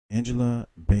Angela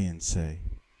Beyincé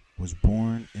was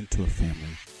born into a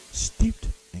family steeped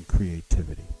in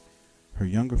creativity. Her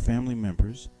younger family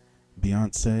members,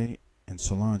 Beyoncé and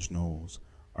Solange Knowles,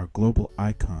 are global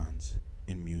icons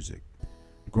in music.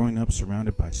 Growing up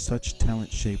surrounded by such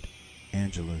talent shaped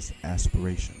Angela's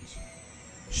aspirations.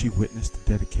 She witnessed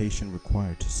the dedication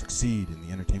required to succeed in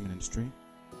the entertainment industry.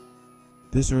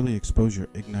 This early exposure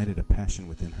ignited a passion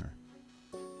within her.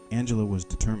 Angela was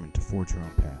determined to forge her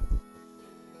own path.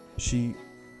 She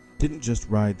didn't just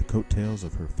ride the coattails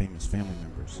of her famous family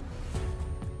members.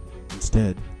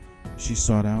 Instead, she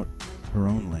sought out her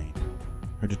own lane.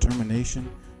 Her determination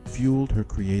fueled her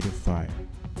creative fire.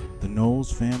 The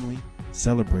Knowles family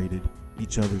celebrated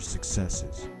each other's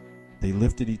successes. They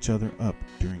lifted each other up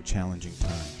during challenging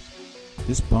times.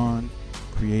 This bond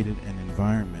created an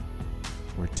environment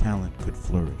where talent could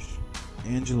flourish.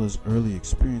 Angela's early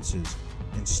experiences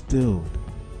instilled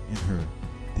in her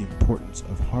the importance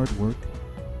of hard work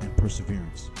and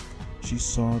perseverance. She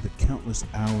saw the countless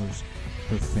hours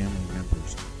her family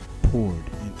members poured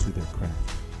into their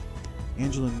craft.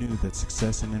 Angela knew that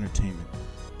success in entertainment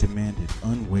demanded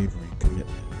unwavering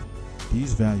commitment.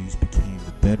 These values became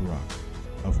the bedrock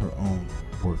of her own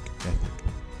work ethic.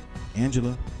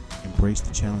 Angela embraced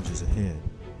the challenges ahead,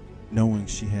 knowing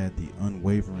she had the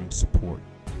unwavering support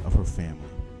of her family.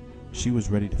 She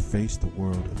was ready to face the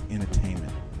world of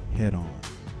entertainment head on.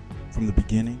 From the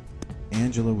beginning,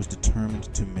 Angela was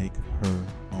determined to make her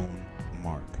own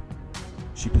mark.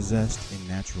 She possessed a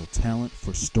natural talent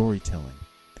for storytelling.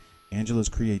 Angela's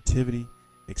creativity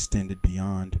extended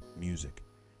beyond music.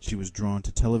 She was drawn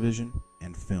to television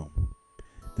and film.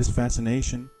 This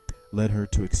fascination led her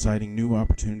to exciting new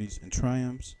opportunities and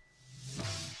triumphs.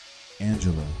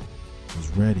 Angela was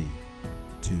ready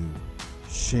to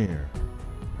share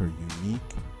her unique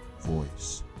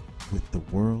voice with the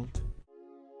world.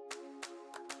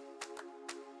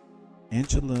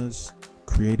 Angela's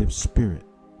creative spirit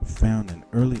found an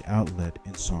early outlet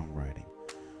in songwriting.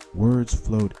 Words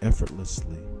flowed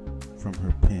effortlessly from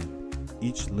her pen,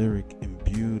 each lyric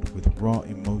imbued with raw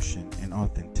emotion and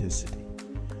authenticity.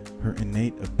 Her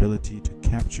innate ability to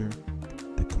capture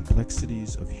the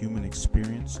complexities of human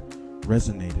experience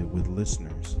resonated with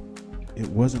listeners. It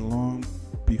wasn't long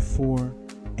before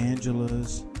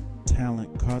Angela's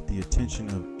talent caught the attention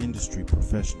of industry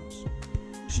professionals.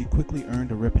 She quickly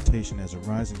earned a reputation as a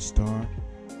rising star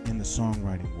in the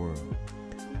songwriting world.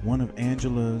 One of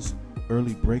Angela's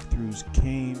early breakthroughs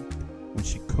came when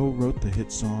she co-wrote the hit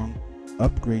song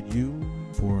Upgrade You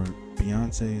for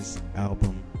Beyoncé's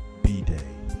album B-Day.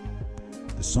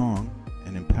 The song,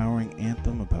 an empowering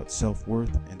anthem about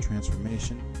self-worth and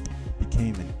transformation,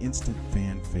 became an instant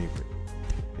fan favorite.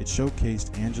 It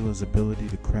showcased Angela's ability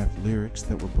to craft lyrics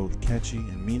that were both catchy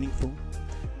and meaningful.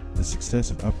 The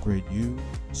success of Upgrade You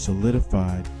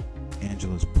solidified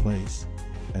Angela's place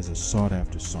as a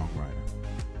sought-after songwriter.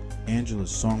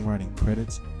 Angela's songwriting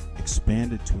credits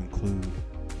expanded to include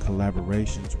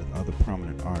collaborations with other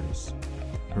prominent artists.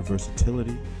 Her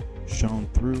versatility shone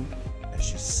through as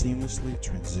she seamlessly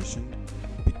transitioned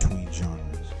between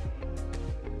genres.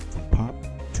 From pop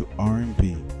to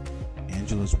R&B,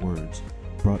 Angela's words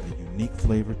brought a unique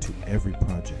flavor to every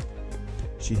project.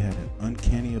 She had an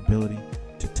uncanny ability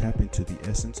to tap into the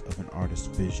essence of an artist's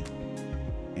vision.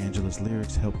 Angela's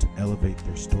lyrics helped to elevate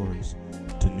their stories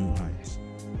to new heights.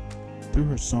 Through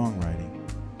her songwriting,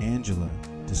 Angela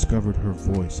discovered her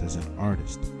voice as an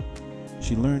artist.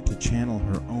 She learned to channel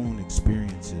her own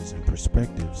experiences and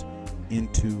perspectives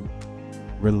into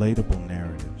relatable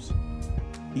narratives.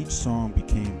 Each song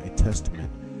became a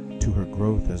testament to her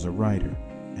growth as a writer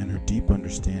and her deep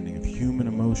understanding of human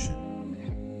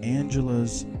emotion.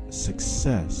 Angela's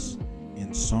success in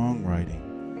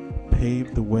songwriting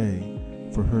paved the way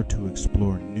for her to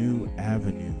explore new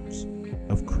avenues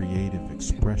of creative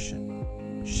expression.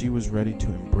 She was ready to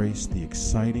embrace the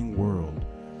exciting world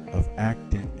of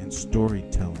acting and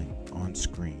storytelling on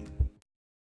screen.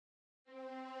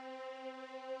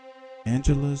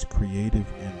 Angela's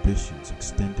creative ambitions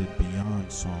extended beyond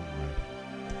songwriting.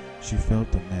 She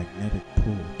felt a magnetic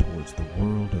pull towards the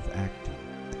world of acting.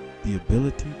 The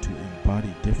ability to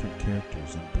embody different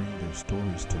characters and bring their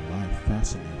stories to life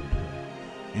fascinated her.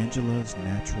 Angela's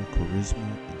natural charisma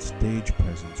and stage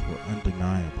presence were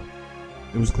undeniable.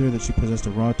 It was clear that she possessed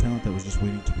a raw talent that was just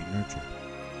waiting to be nurtured.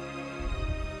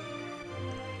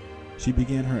 She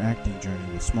began her acting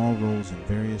journey with small roles in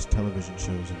various television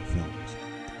shows and films.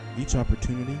 Each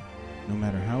opportunity, no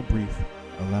matter how brief,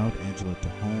 allowed Angela to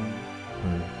hone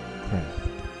her craft.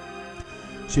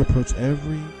 She approached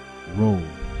every role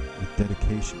with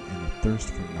dedication and a thirst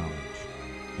for knowledge.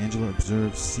 Angela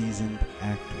observed seasoned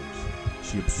actors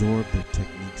She absorbed their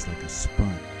techniques like a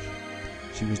sponge.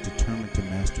 She was determined to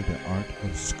master the art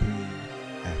of screen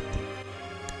acting.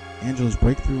 Angela's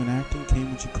breakthrough in acting came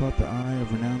when she caught the eye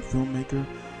of renowned filmmaker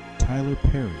Tyler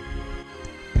Perry.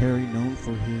 Perry, known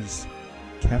for his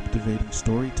captivating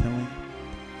storytelling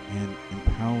and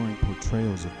empowering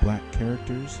portrayals of black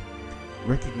characters,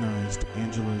 recognized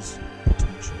Angela's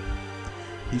potential.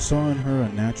 He saw in her a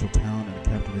natural talent and a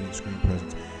captivating screen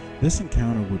presence. This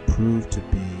encounter would prove to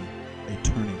be a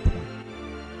turning point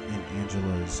in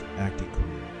Angela's acting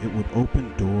career. It would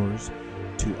open doors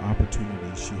to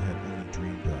opportunities she had only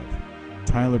dreamed of.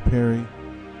 Tyler Perry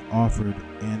offered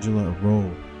Angela a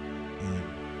role in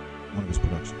one of his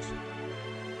productions.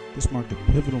 This marked a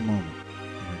pivotal moment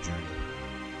in her journey.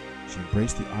 She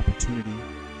embraced the opportunity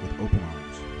with open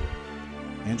arms.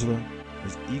 Angela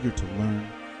was eager to learn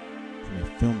from a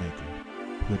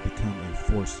filmmaker who had become a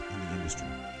force in the industry.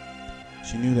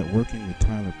 She knew that working with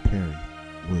Tyler Perry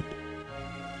would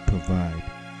provide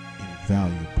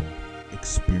invaluable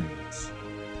experience.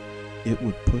 It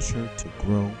would push her to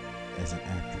grow as an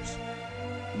actress.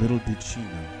 Little did she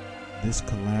know, this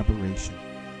collaboration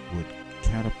would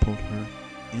catapult her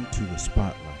into the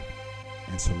spotlight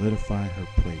and solidify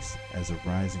her place as a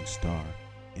rising star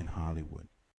in Hollywood.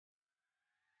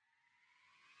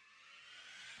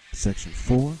 Section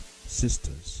 4,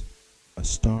 Sisters, A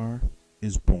Star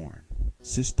is Born.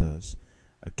 Sisters,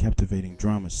 a captivating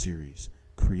drama series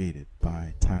created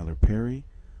by Tyler Perry,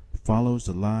 follows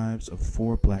the lives of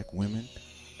 4 black women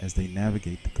as they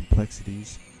navigate the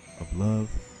complexities of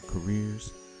love,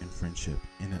 careers, and friendship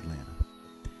in Atlanta.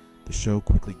 The show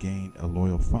quickly gained a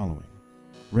loyal following,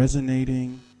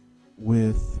 resonating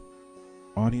with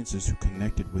audiences who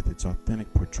connected with its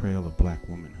authentic portrayal of black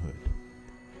womanhood.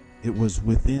 It was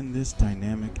within this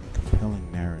dynamic and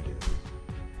compelling narrative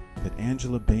that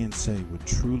Angela Beyincé would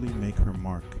truly make her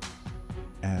mark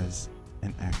as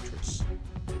an actress.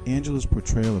 Angela's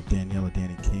portrayal of Daniela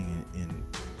Danny King in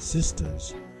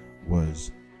Sisters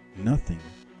was nothing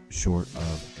short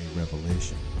of a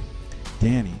revelation.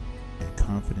 Danny, a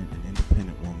confident and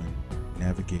independent woman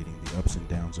navigating the ups and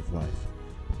downs of life,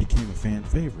 became a fan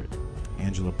favorite.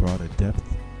 Angela brought a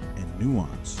depth and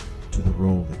nuance to the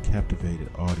role that captivated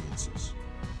audiences.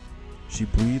 She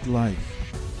breathed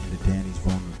life into Danny's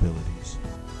vulnerabilities,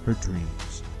 her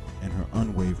dreams, and her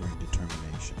unwavering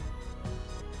determination.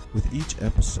 With each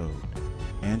episode,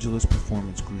 Angela's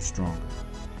performance grew stronger,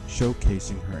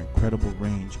 showcasing her incredible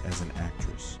range as an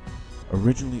actress.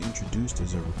 Originally introduced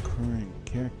as a recurring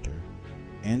character,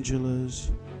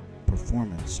 Angela's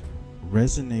performance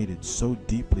resonated so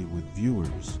deeply with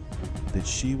viewers that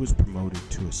she was promoted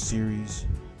to a series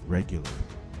regular.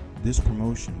 This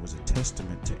promotion was a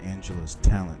testament to Angela's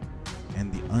talent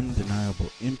and the undeniable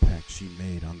impact she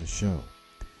made on the show.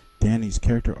 Danny's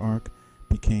character arc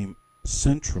became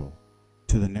central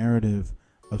to the narrative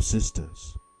of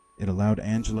Sisters. It allowed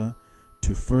Angela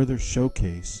to further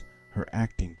showcase her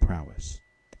acting prowess.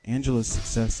 Angela's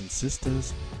success in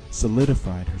Sisters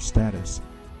solidified her status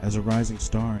as a rising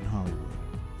star in Hollywood.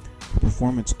 Her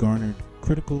performance garnered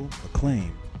critical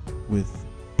acclaim with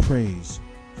praise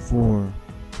for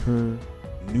her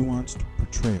nuanced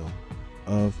portrayal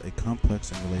of a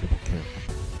complex and relatable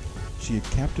character. She had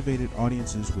captivated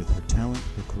audiences with her talent,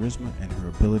 her charisma, and her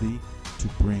ability to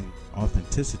bring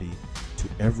authenticity to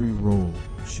every role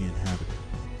she inhabited.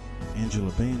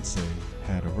 Angela Beyincé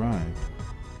had arrived,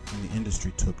 and the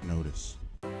industry took notice.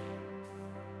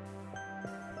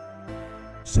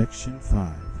 Section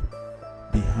 5.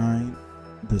 Behind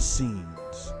the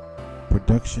Scenes,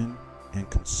 Production and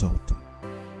Consulting.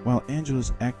 While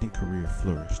Angela's acting career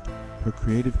flourished, her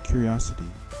creative curiosity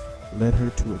led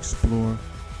her to explore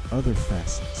other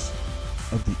facets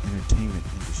of the entertainment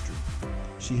industry.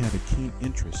 She had a keen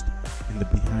interest in the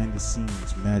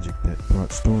behind-the-scenes magic that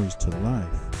brought stories to life.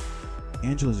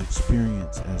 Angela's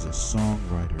experience as a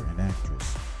songwriter and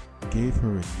actress gave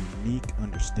her a unique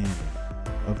understanding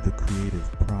of the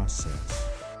creative process.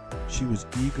 She was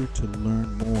eager to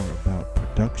learn more about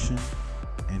production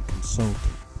and consulting.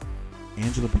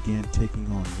 Angela began taking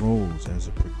on roles as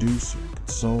a producer and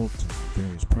consultant in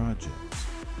various projects.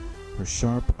 Her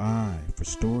sharp eye for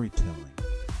storytelling,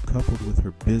 coupled with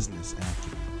her business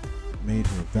acumen, made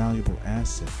her a valuable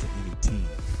asset to any team.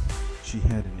 She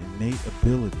had an innate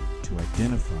ability to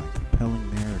identify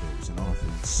compelling narratives and offer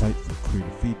insightful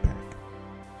creative feedback.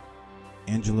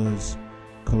 Angela's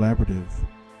collaborative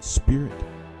spirit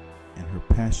and her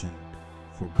passion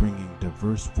for bringing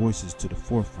diverse voices to the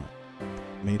forefront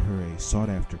made her a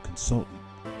sought-after consultant.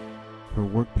 Her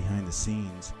work behind the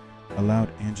scenes allowed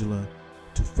Angela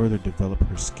to further develop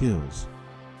her skills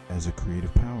as a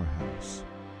creative powerhouse.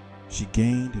 She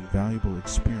gained invaluable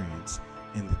experience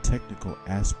in the technical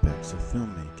aspects of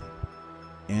filmmaking.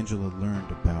 Angela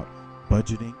learned about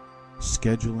budgeting,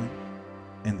 scheduling,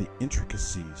 and the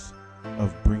intricacies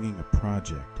of bringing a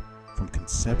project from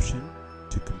conception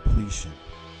to completion.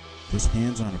 This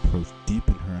hands-on approach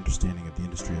deepened her understanding of the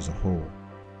industry as a whole.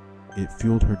 It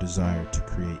fueled her desire to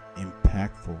create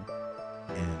impactful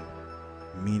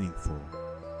and meaningful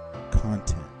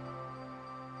content.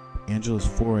 Angela's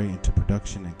foray into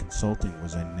production and consulting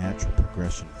was a natural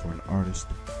progression for an artist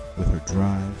with her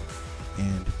drive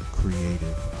and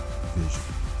creative vision.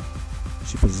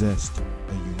 She possessed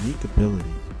a unique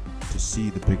ability to see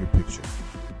the bigger picture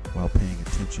while paying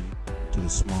attention to the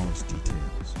smallest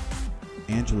details.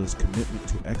 Angela's commitment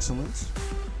to excellence,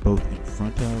 both in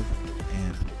front of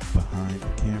and behind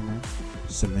the camera,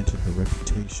 cemented her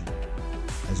reputation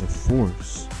as a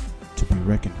force to be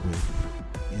reckoned with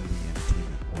in the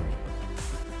entertainment world.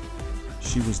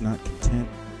 She was not content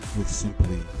with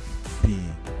simply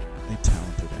being a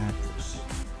talented actress.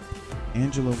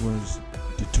 Angela was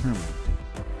determined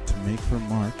to make her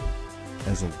mark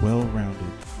as a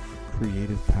well-rounded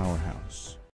creative powerhouse.